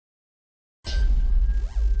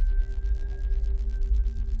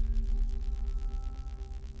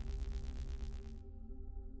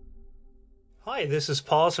Hi, this is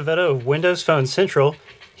Paul Acevedo of Windows Phone Central,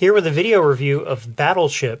 here with a video review of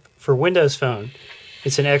Battleship for Windows Phone.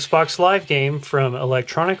 It's an Xbox Live game from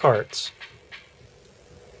Electronic Arts.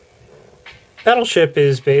 Battleship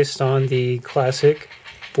is based on the classic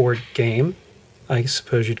board game, I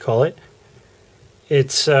suppose you'd call it.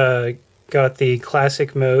 It's got the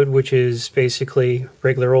classic mode, which is basically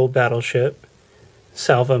regular old Battleship,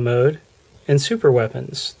 salvo mode, and super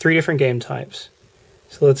weapons, 3 different game types.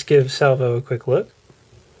 So let's give salvo a quick look.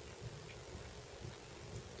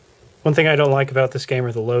 One thing I don't like about this game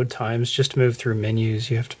are the load times. Just to move through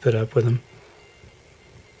menus, you have to put up with them.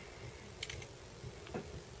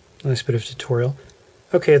 Nice bit of tutorial.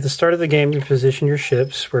 Okay, at the start of the game, you position your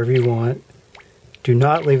ships wherever you want. Do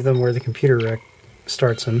not leave them where the computer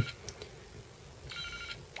starts them.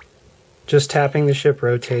 Just tapping the ship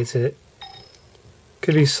rotates it.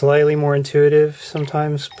 Could be slightly more intuitive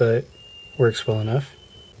sometimes, but works well enough.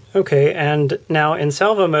 Okay, and now in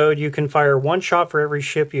salvo mode, you can fire 1 shot for every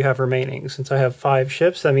ship you have remaining. Since I have 5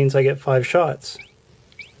 ships, that means I get 5 shots.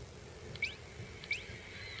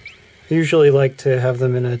 I usually like to have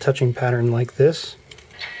them in a touching pattern like this.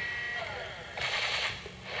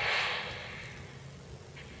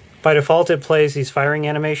 By default, it plays these firing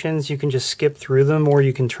animations. You can just skip through them, or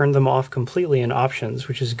you can turn them off completely in options,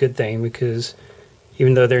 which is a good thing, because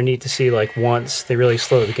even though they're neat to see like once, they really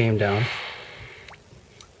slow the game down.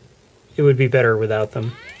 It would be better without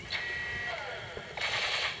them.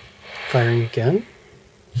 Firing again.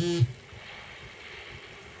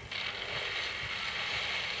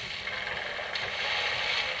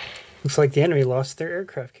 Looks like the enemy lost their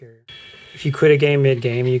aircraft carrier. If you quit a game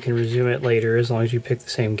mid-game, you can resume it later as long as you pick the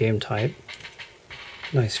same game type.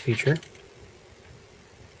 Nice feature.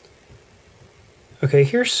 Okay,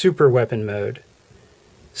 here's super weapon mode.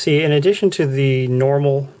 See, in addition to the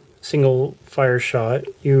normal single fire shot,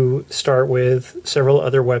 you start with several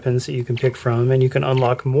other weapons that you can pick from, and you can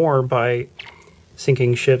unlock more by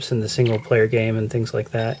sinking ships in the single player game and things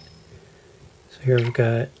like that. So here we've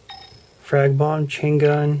got frag bomb, chain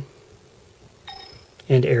gun,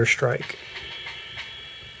 and airstrike.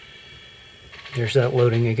 There's that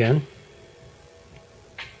loading again.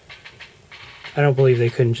 I don't believe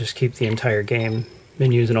they couldn't just keep the entire game,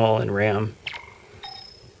 menus and all, in RAM.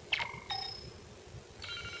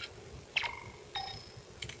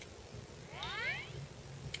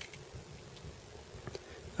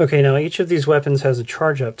 Okay, now each of these weapons has a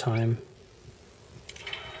charge-up time.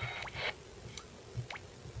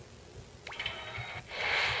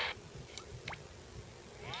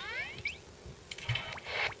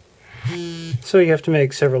 So you have to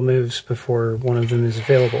make several moves before one of them is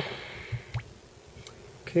available.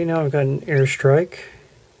 Okay, now I've got an airstrike.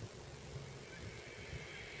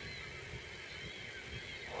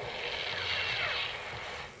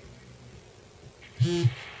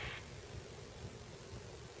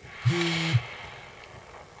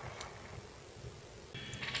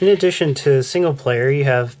 In addition to single player, you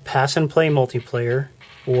have pass and play multiplayer,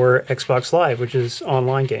 or Xbox Live, which is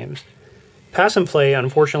online games. Pass and play,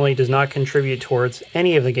 unfortunately, does not contribute towards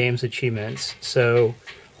any of the game's achievements, so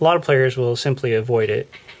a lot of players will simply avoid it.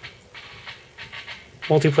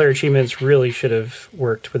 Multiplayer achievements really should have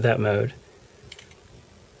worked with that mode.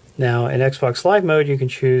 Now, in Xbox Live mode, you can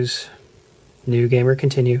choose New Game or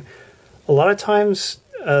Continue. A lot of times,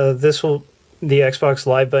 the Xbox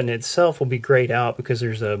Live button itself will be grayed out because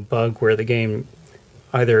there's a bug where the game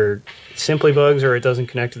either simply bugs or it doesn't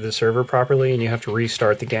connect to the server properly and you have to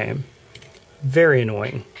restart the game. Very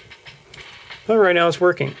annoying. But right now it's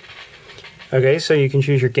working. Okay, so you can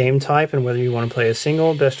choose your game type and whether you want to play a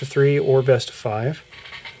single, best of 3, or best of 5.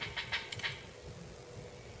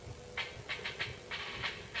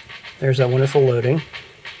 There's that wonderful loading.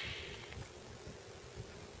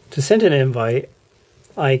 To send an invite,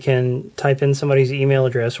 I can type in somebody's email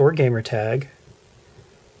address or gamer tag,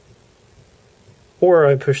 or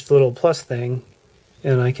I push the little plus thing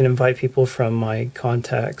and I can invite people from my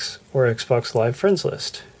contacts or Xbox Live friends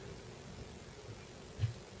list.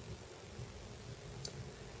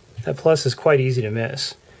 That plus is quite easy to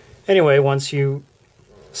miss. Anyway, once you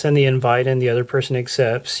send the invite and the other person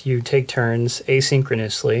accepts, you take turns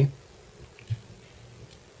asynchronously.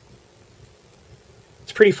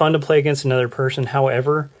 It's pretty fun to play against another person.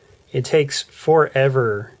 However, it takes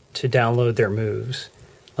forever to download their moves.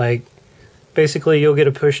 Like, basically you'll get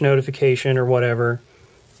a push notification or whatever,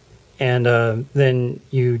 and then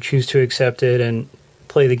you choose to accept it and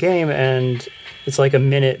play the game, and it's like a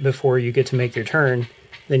minute before you get to make your turn.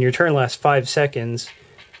 Then your turn lasts 5 seconds,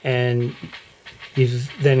 and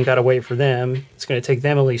you've then got to wait for them. It's going to take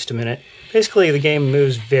them at least a minute. Basically, the game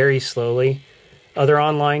moves very slowly. Other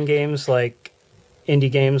online games like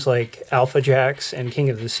indie games like Alpha Jacks and King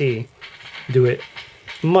of the Sea do it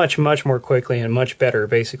much, much more quickly and much better,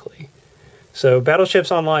 basically. So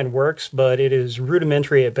Battleships Online works, but it is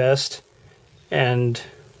rudimentary at best and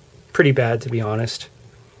pretty bad, to be honest.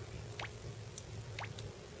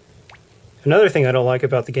 Another thing I don't like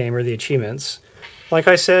about the game are the achievements. Like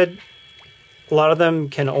I said, a lot of them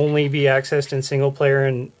can only be accessed in single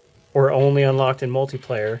player or only unlocked in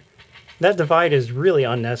multiplayer. That divide is really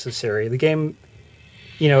unnecessary. The game,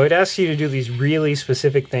 it asks you to do these really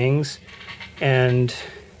specific things, and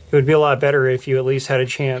it would be a lot better if you at least had a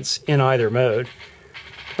chance in either mode.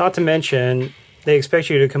 Not to mention, they expect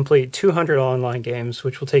you to complete 200 online games,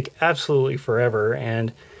 which will take absolutely forever,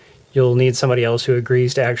 and you'll need somebody else who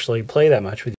agrees to actually play that much with you.